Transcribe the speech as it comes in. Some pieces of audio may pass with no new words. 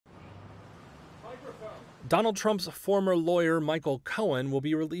Donald Trump's former lawyer, Michael Cohen, will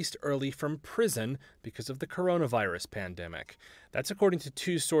be released early from prison because of the coronavirus pandemic. That's according to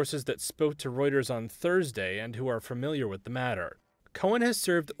two sources that spoke to Reuters on Thursday and who are familiar with the matter. Cohen has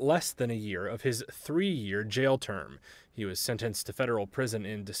served less than a year of his 3-year jail term. He was sentenced to federal prison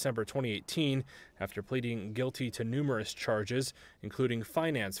in December 2018 after pleading guilty to numerous charges, including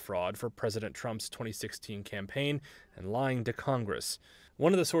finance fraud for President Trump's 2016 campaign and lying to Congress.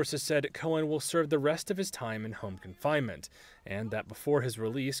 One of the sources said Cohen will serve the rest of his time in home confinement, and that before his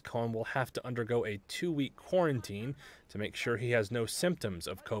release, Cohen will have to undergo a 2-week quarantine to make sure he has no symptoms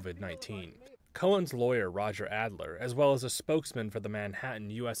of COVID-19. Cohen's lawyer, Roger Adler, as well as a spokesman for the Manhattan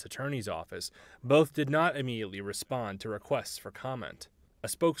U.S. Attorney's Office, both did not immediately respond to requests for comment. A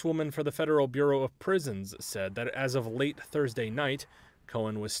spokeswoman for the Federal Bureau of Prisons said that as of late Thursday night,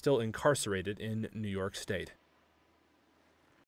 Cohen was still incarcerated in New York State.